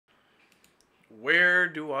Where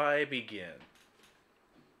do I begin?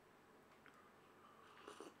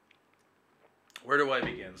 Where do I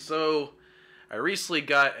begin? So, I recently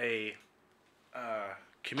got a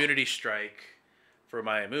community strike for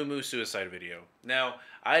my Momo suicide video. Now,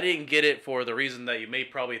 I didn't get it for the reason that you may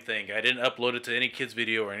probably think. I didn't upload it to any kid's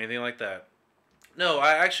video or anything like that. No,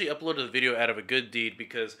 I actually uploaded the video out of a good deed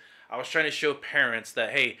because I was trying to show parents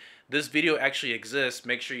that, hey, this video actually exists.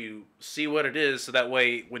 Make sure you see what it is so that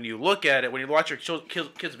way when you look at it, when you watch your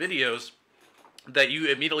kids' videos, that you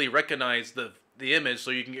immediately recognize the image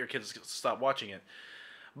so you can get your kids to stop watching it.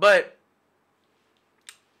 But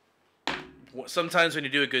sometimes when you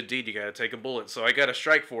do a good deed, you gotta take a bullet. So I got a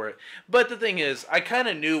strike for it. But the thing is, I kind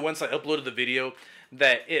of knew once I uploaded the video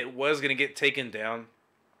that it was gonna get taken down.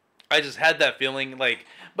 I just had that feeling, like,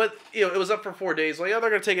 but it was up for 4 days. Like, yeah, they're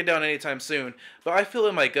gonna take it down anytime soon. But I feel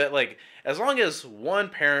in my gut, like, as long as one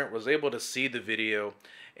parent was able to see the video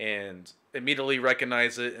and immediately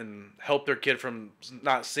recognize it and help their kid from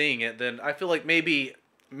not seeing it, then I feel like maybe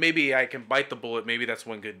I can bite the bullet. Maybe that's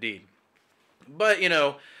one good deed. But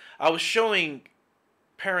I was showing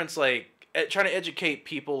parents, like, trying to educate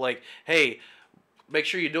people, like, hey, make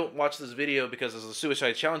sure you don't watch this video because it's a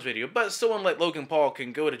suicide challenge video. But someone like Logan Paul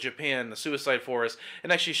can go to Japan, the suicide forest,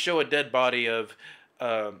 and actually show a dead body of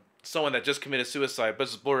someone that just committed suicide, but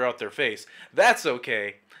just blur out their face. That's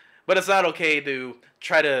okay. But it's not okay to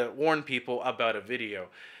try to warn people about a video.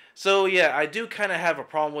 So yeah, I do kind of have a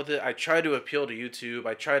problem with it. I try to appeal to YouTube.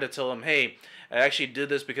 I try to tell them, hey, I actually did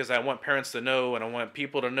this because I want parents to know and I want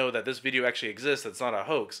people to know that this video actually exists. It's not a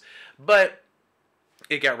hoax. But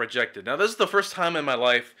it got rejected. Now, this is the first time in my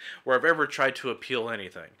life where I've ever tried to appeal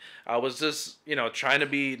anything. I was just, trying to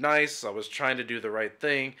be nice. I was trying to do the right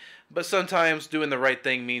thing. But sometimes doing the right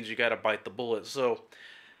thing means you got to bite the bullet. So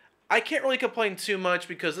I can't really complain too much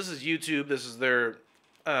because this is YouTube. This is their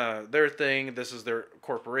thing. This is their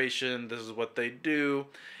corporation. This is what they do.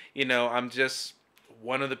 I'm just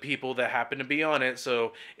one of the people that happen to be on it,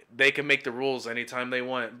 so they can make the rules anytime they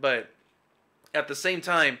want. But at the same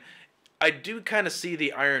time, I do kind of see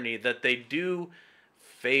the irony that they do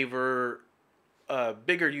favor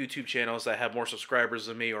bigger YouTube channels that have more subscribers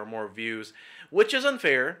than me or more views, which is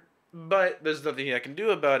unfair, but there's nothing I can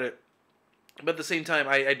do about it. But at the same time,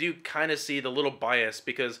 I do kind of see the little bias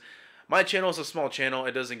because my channel is a small channel.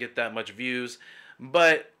 It doesn't get that much views.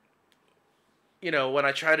 But, when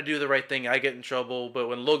I try to do the right thing, I get in trouble. But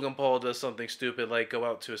when Logan Paul does something stupid, like go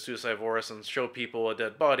out to a suicide forest and show people a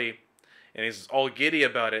dead body, and he's all giddy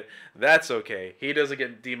about it, that's okay. He doesn't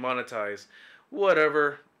get demonetized.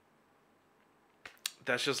 Whatever.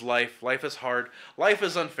 That's just life. Life is hard. Life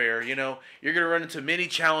is unfair, You're going to run into many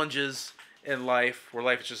challenges in life where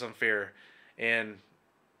life is just unfair. And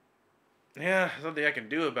yeah, there's nothing I can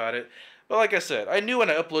do about it. But like I said, I knew when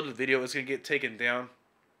I uploaded the video it was going to get taken down.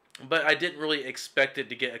 But I didn't really expect it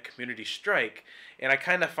to get a community strike. And I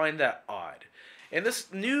kind of find that odd. And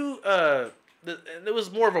this new, it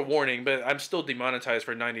was more of a warning, but I'm still demonetized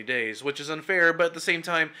for 90 days, which is unfair. But at the same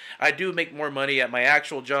time, I do make more money at my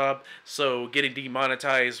actual job. So getting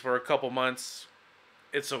demonetized for a couple months,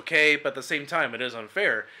 it's okay. But at the same time, it is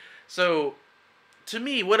unfair. So to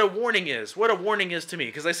me, what a warning is to me,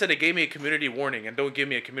 because I said it gave me a community warning and don't give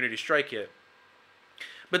me a community strike yet.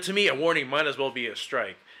 But to me, a warning might as well be a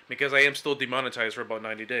strike because I am still demonetized for about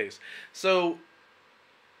 90 days. So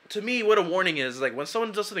to me, what a warning is, like when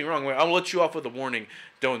someone does something wrong, I'll let you off with a warning,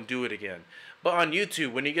 don't do it again. But on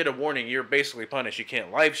YouTube, when you get a warning, you're basically punished. You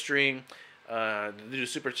can't live stream, do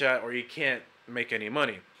super chat, or you can't make any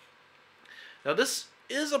money. Now this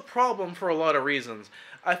is a problem for a lot of reasons.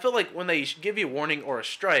 I feel like when they give you a warning or a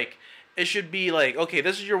strike, it should be like, okay,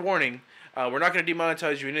 this is your warning. We're not going to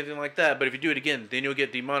demonetize you or anything like that, but if you do it again, then you'll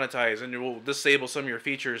get demonetized and it will disable some of your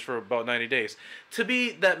features for about 90 days. To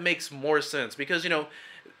me, that makes more sense because,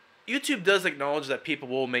 YouTube does acknowledge that people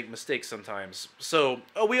will make mistakes sometimes. So,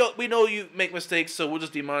 we know you make mistakes, so we'll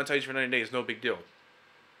just demonetize you for 90 days, no big deal.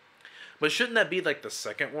 But shouldn't that be like the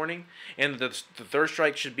second warning? And the third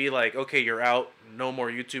strike should be like, okay, you're out, no more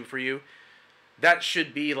YouTube for you. That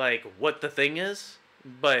should be like what the thing is,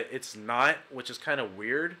 but it's not, which is kind of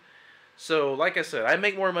weird. So, like I said, I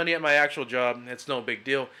make more money at my actual job. It's no big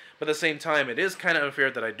deal. But at the same time, it is kind of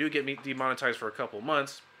unfair that I do get demonetized for a couple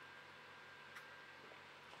months.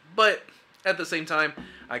 But at the same time,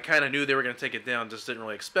 I kind of knew they were going to take it down. Just didn't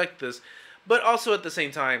really expect this. But also at the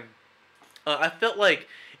same time, I felt like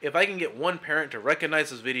if I can get one parent to recognize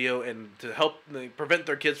this video and to help prevent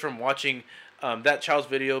their kids from watching that child's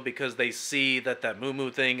video because they see that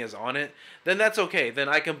Momo thing is on it, then that's okay. Then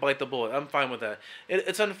I can bite the bullet. I'm fine with that.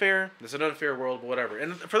 It's unfair. It's an unfair world, but whatever.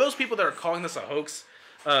 And for those people that are calling this a hoax,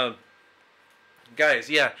 Guys,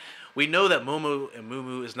 yeah, we know that Momo and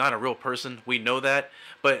Mumu is not a real person. We know that,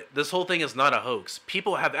 but this whole thing is not a hoax.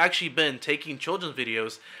 People have actually been taking children's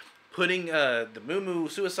videos, putting the Mumu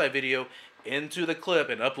suicide video into the clip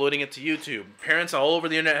and uploading it to YouTube. Parents all over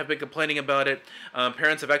the internet have been complaining about it.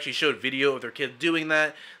 Parents have actually showed video of their kid doing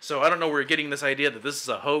that. So I don't know where we're getting this idea that this is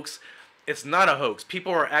a hoax. It's not a hoax.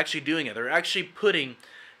 People are actually doing it. They're actually putting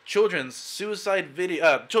children's children's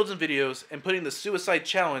videos and putting the suicide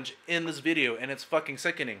challenge in this video, and it's fucking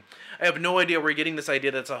sickening. I have no idea where we're getting this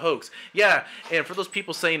idea that's a hoax. Yeah, and for those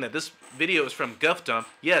people saying that this video is from GovDump,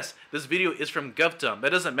 yes, this video is from GovDump.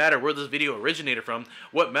 That doesn't matter where this video originated from.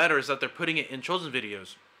 What matters is that they're putting it in children's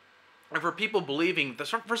videos. And for people believing,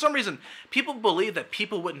 for some reason, people believe that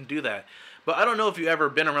people wouldn't do that. But I don't know if you've ever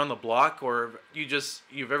been around the block, or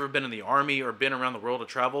you've ever been in the army or been around the world to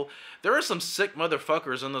travel. There are some sick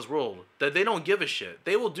motherfuckers in this world that they don't give a shit.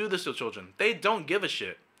 They will do this to children. They don't give a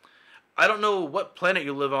shit. I don't know what planet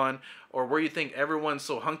you live on, or where you think everyone's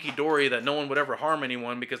so hunky-dory that no one would ever harm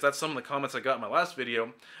anyone, because that's some of the comments I got in my last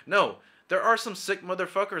video. No, there are some sick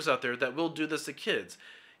motherfuckers out there that will do this to kids.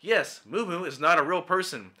 Yes, Mumu is not a real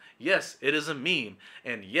person. Yes, it is a meme.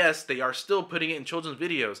 And yes, they are still putting it in children's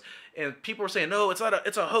videos. And people are saying, no, it's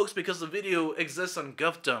a hoax because the video exists on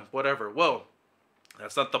GovDump, whatever. Well,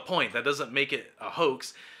 that's not the point. That doesn't make it a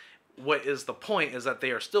hoax. What is the point is that they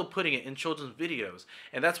are still putting it in children's videos.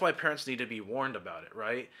 And that's why parents need to be warned about it,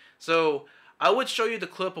 right? So I would show you the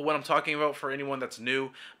clip of what I'm talking about for anyone that's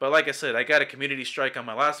new, but like I said, I got a community strike on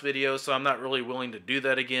my last video, so I'm not really willing to do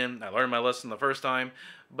that again. I learned my lesson the first time,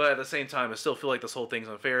 but at the same time, I still feel like this whole thing's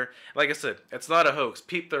unfair. Like I said, it's not a hoax.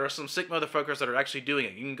 There are some sick motherfuckers that are actually doing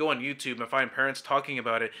it. You can go on YouTube and find parents talking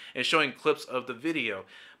about it and showing clips of the video.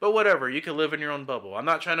 But whatever, you can live in your own bubble. I'm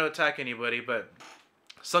not trying to attack anybody, but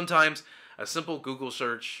sometimes a simple Google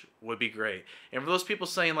search would be great. And for those people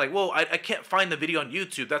saying like, well, I can't find the video on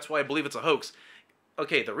YouTube, that's why I believe it's a hoax.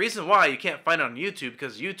 Okay, the reason why you can't find it on YouTube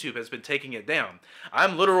because YouTube has been taking it down.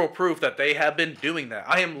 I'm literal proof that they have been doing that.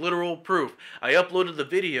 I am literal proof. I uploaded the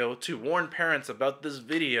video to warn parents about this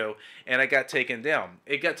video, and it got taken down.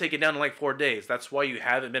 It got taken down in like 4 days. That's why you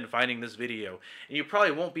haven't been finding this video. And you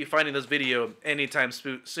probably won't be finding this video anytime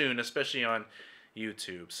soon, especially on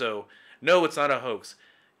YouTube. So, no, it's not a hoax.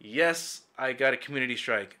 Yes, I got a community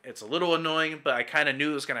strike. It's a little annoying, but I kind of knew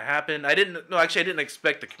it was going to happen. I didn't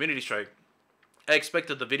expect the community strike. I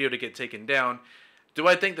expected the video to get taken down. Do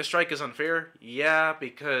I think the strike is unfair? Yeah,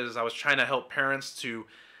 because I was trying to help parents to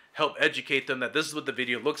help educate them that this is what the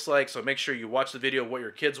video looks like. So make sure you watch the video of what your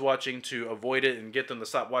kid's watching to avoid it and get them to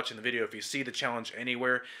stop watching the video if you see the challenge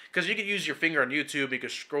anywhere. Because you can use your finger on YouTube. You can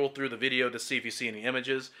scroll through the video to see if you see any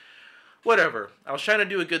images. Whatever. I was trying to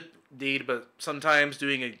do a good deed, but sometimes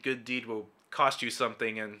doing a good deed will cost you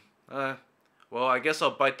something, and well, I guess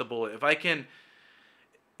I'll bite the bullet. If I can,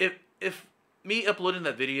 if me uploading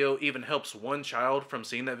that video even helps one child from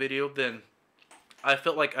seeing that video, then I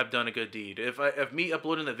felt like I've done a good deed. If me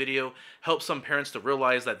uploading the video helps some parents to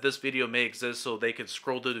realize that this video may exist so they can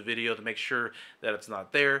scroll through the video to make sure that it's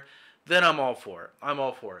not there, then I'm all for it. I'm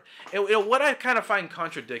all for it. And you know, what I kind of find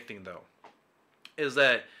contradicting, though, is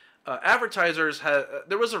that advertisers have...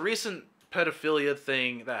 there was a recent pedophilia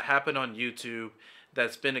thing that happened on YouTube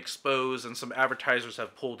that's been exposed, and some advertisers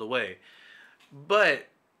have pulled away. But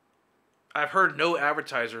I've heard no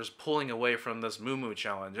advertisers pulling away from this Mumu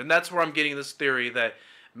challenge. And that's where I'm getting this theory that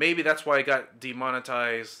maybe that's why it got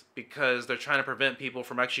demonetized, because they're trying to prevent people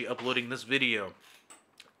from actually uploading this video,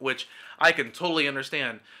 which I can totally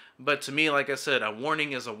understand. But to me, like I said, a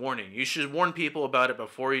warning is a warning. You should warn people about it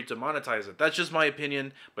before you demonetize it. That's just my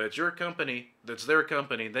opinion, but it's your company. That's their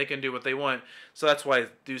company. They can do what they want. So that's why I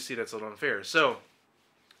do see that's a little unfair. So,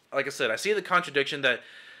 like I said, I see the contradiction that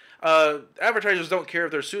advertisers don't care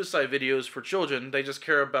if they're suicide videos for children. They just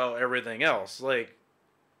care about everything else. Like,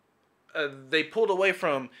 they pulled away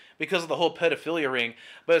from because of the whole pedophilia ring.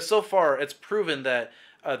 But so far, it's proven that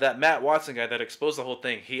that Matt Watson guy that exposed the whole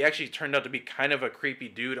thing, he actually turned out to be kind of a creepy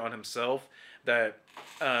dude on himself. That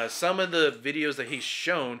some of the videos that he's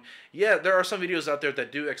shown, yeah, there are some videos out there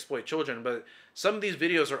that do exploit children, but some of these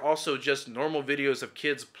videos are also just normal videos of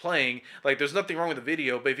kids playing. Like, there's nothing wrong with the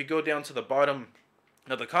video, but if you go down to the bottom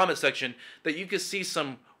of the comment section, that you can see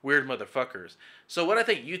some weird motherfuckers. So what I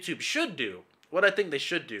think YouTube should do, what I think they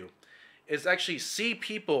should do, is actually see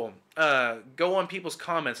people, go on people's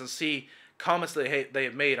comments and see comments they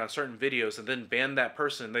have made on certain videos, and then ban that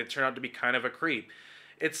person. They turn out to be kind of a creep.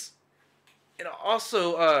 It's, you know,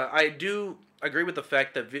 also I do agree with the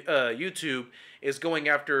fact that YouTube is going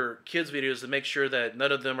after kids' videos to make sure that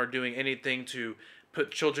none of them are doing anything to put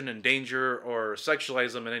children in danger or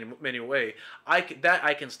sexualize them in any way. I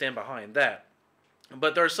can stand behind that.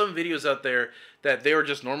 But there are some videos out there that they are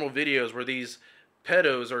just normal videos where these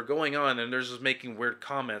pedos are going on and they're just making weird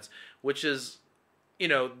comments, which is,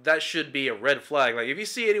 that should be a red flag. Like if you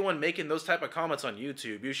see anyone making those type of comments on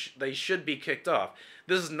YouTube, they should be kicked off.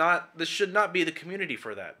 This should not be the community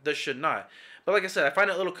for that. This should not. But like I said, I find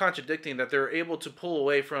it a little contradicting that they're able to pull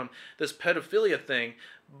away from this pedophilia thing,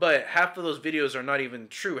 but half of those videos are not even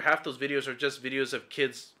true. Half those videos are just videos of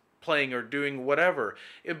kids playing or doing whatever.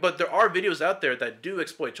 But there are videos out there that do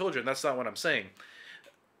exploit children. That's not what I'm saying.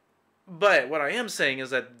 But what I am saying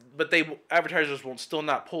is that, advertisers will still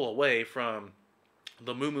not pull away from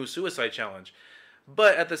the Momo suicide challenge.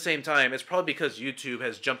 But at the same time, it's probably because YouTube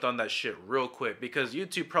has jumped on that shit real quick. Because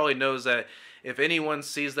YouTube probably knows that if anyone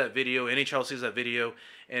sees that video, any child sees that video,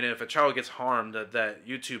 and if a child gets harmed, that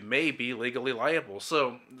YouTube may be legally liable.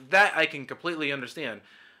 So that I can completely understand.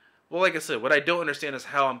 Well, like I said, what I don't understand is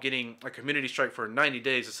how I'm getting a community strike for 90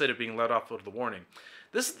 days instead of being let off with the warning.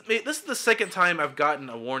 This is the second time I've gotten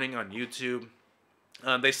a warning on YouTube.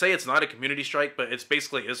 They say it's not a community strike, but it's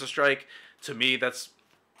basically is a strike. To me, that's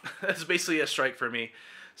basically a strike for me.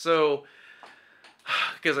 So,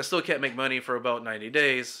 because I still can't make money for about 90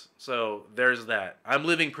 days. So there's that. I'm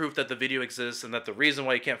living proof that the video exists and that the reason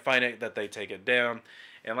why you can't find it, that they take it down.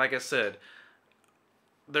 And like I said,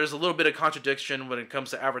 there's a little bit of contradiction when it comes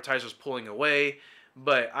to advertisers pulling away,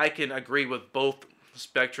 but I can agree with both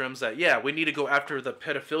spectrums that, yeah, we need to go after the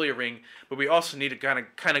pedophilia ring, but we also need to kind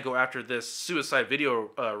of go after this suicide video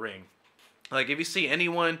ring. Like, if you see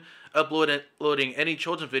anyone uploading any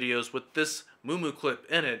children's videos with this Momo clip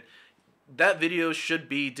in it, that video should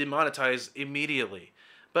be demonetized immediately.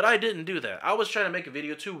 But I didn't do that. I was trying to make a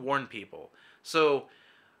video to warn people. So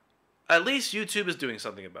at least YouTube is doing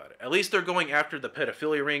something about it. At least they're going after the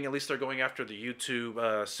pedophilia ring. At least they're going after the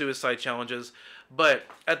YouTube suicide challenges. But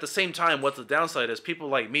at the same time, what the downside is, people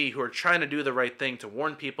like me who are trying to do the right thing to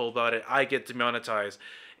warn people about it, I get demonetized.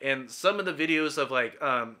 And some of the videos of like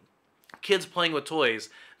kids playing with toys,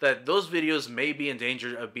 that those videos may be in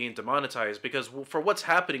danger of being demonetized, because for what's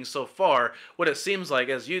happening so far, what it seems like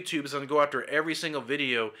as YouTube is going to go after every single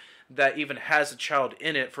video that even has a child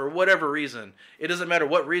in it for whatever reason. It doesn't matter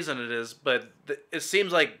what reason it is, but it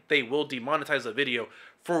seems like they will demonetize the video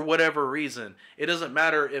for whatever reason. It doesn't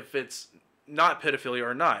matter if it's not pedophilia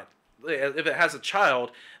or not. If it has a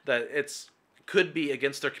child, that could be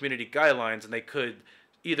against their community guidelines, and they could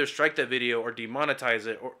either strike that video or demonetize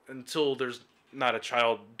it, or until there's not a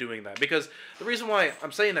child doing that. Because the reason why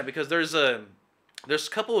I'm saying that, because there's a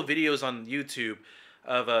couple of videos on YouTube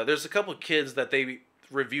of there's a couple of kids that they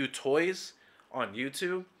review toys on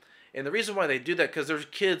YouTube, and the reason why they do that, because there's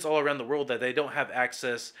kids all around the world that they don't have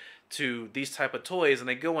access to these type of toys, and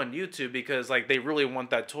they go on YouTube because like they really want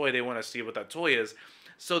that toy, they want to see what that toy is.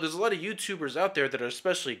 So there's a lot of YouTubers out there that are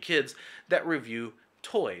especially kids that review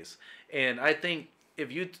toys, and I think if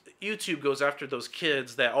YouTube goes after those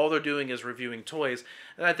kids that all they're doing is reviewing toys,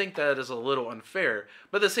 and I think that is a little unfair.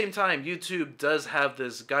 But at the same time, YouTube does have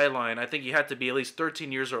this guideline. I think you have to be at least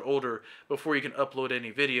 13 years or older before you can upload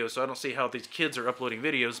any videos, so I don't see how these kids are uploading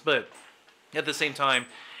videos. But at the same time,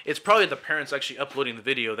 it's probably the parents actually uploading the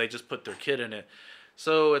video. They just put their kid in it.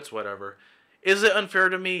 So it's whatever. Is it unfair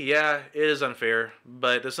to me? Yeah, it is unfair,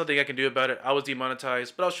 but there's nothing I can do about it. I was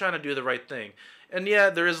demonetized, but I was trying to do the right thing. And yeah,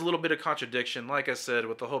 there is a little bit of contradiction, like I said,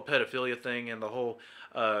 with the whole pedophilia thing and the whole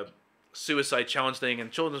suicide challenge thing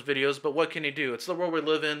and children's videos, but what can you do? It's the world we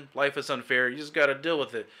live in. Life is unfair. You just got to deal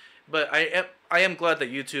with it. But I am glad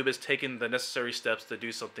that YouTube has taken the necessary steps to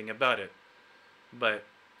do something about it. But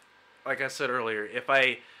like I said earlier, if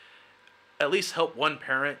I at least help one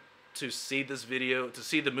parent to see this video, to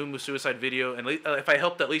see the Momo suicide video, and if I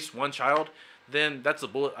helped at least one child, then that's a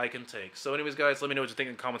bullet I can take. So anyways, guys, let me know what you think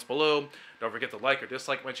in the comments below. Don't forget to like or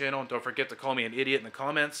dislike my channel. And don't forget to call me an idiot in the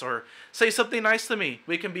comments, or say something nice to me.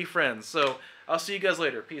 We can be friends. So I'll see you guys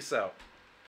later. Peace out.